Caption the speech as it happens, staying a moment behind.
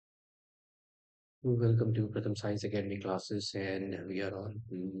Welcome to Pratham Science Academy classes, and we are on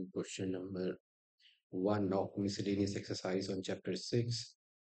question number one of miscellaneous exercise on chapter 6,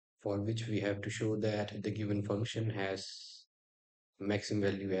 for which we have to show that the given function has maximum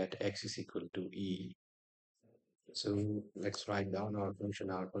value at x is equal to e. So let's write down our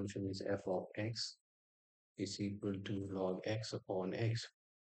function. Our function is f of x is equal to log x upon x,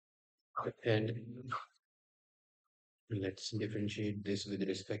 and let's differentiate this with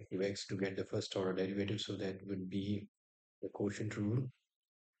respect to x to get the first order derivative. So that would be the quotient rule,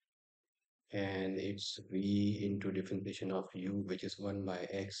 and it's v into differentiation of u, which is 1 by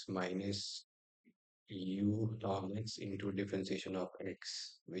x, minus u log x into differentiation of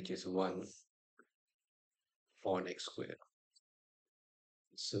x, which is 1 on x square.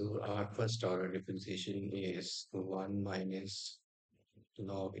 So our first order differentiation is 1 minus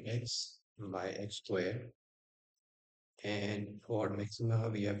log x by x square, and for maxima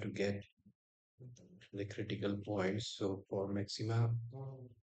we have to get the critical points. So for maxima,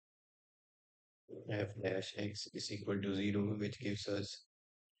 f dash x is equal to 0, which gives us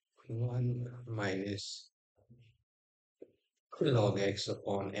 1 minus log x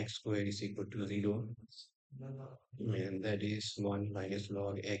upon x square is equal to 0, and that is 1 minus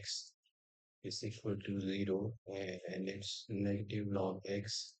log x is equal to 0, and it's negative log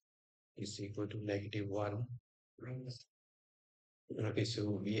x is equal to negative 1. Okay,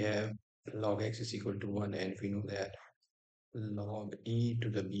 so we have log x is equal to 1, and we know that log e to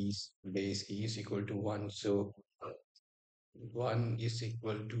the base e is equal to 1, so 1 is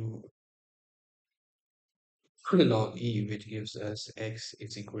equal to log e, which gives us x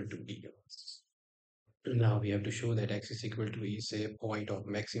is equal to e. Now we have to show that x is equal to e is a point of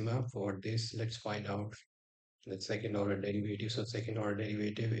maxima. For this, let's find out the second order derivative. So second order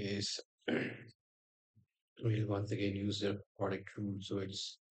derivative is we'll once again use the product rule. So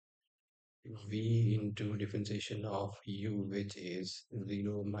it's v into differentiation of u, which is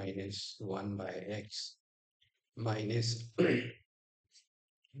 0 minus 1 by x, minus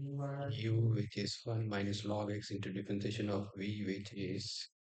u, which is 1 minus log x into differentiation of v, which is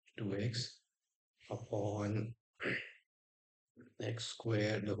 2x upon x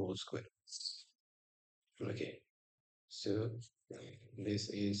squared the whole square. Okay, so this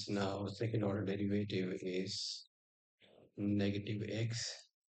is now second order derivative is negative x,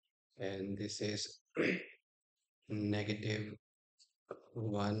 and this is negative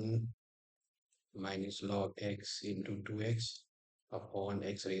 1 minus log x into 2x upon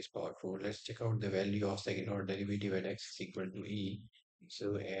x raised power 4. Let's check out the value of second order derivative at x is equal to e.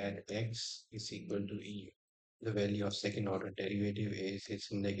 So at x is equal to e, the value of second order derivative is it's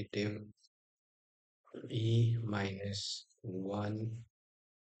negative e minus 1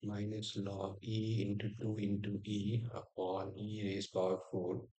 minus log e into 2 into e upon e raised power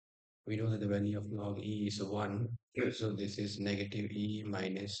 4. We know that the value of log e is 1. So this is negative e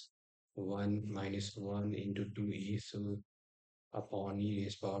minus 1 minus 1 into 2e. So upon e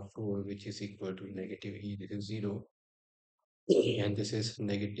raised power 4, which is equal to negative e, this is 0. And this is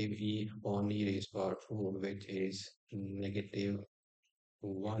negative e upon e raised power 4, which is negative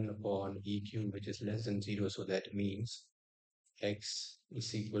 1 upon e cube, which is less than 0. So that means x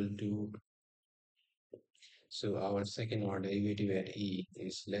is equal to, so our second order derivative at e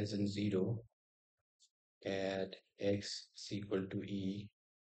is less than 0 at x is equal to e.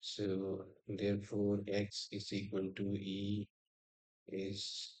 So therefore x is equal to e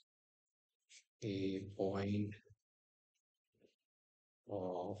is a point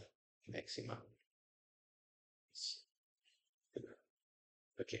of maxima.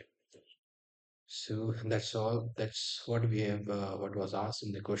 Okay, so that's all. That's what we have, what was asked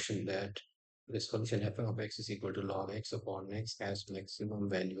in the question, that this function f of x is equal to log x upon x has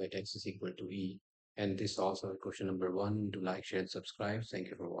maximum value at x is equal to e. And this also question number one. Do like, share, and subscribe. Thank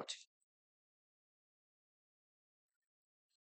you for watching.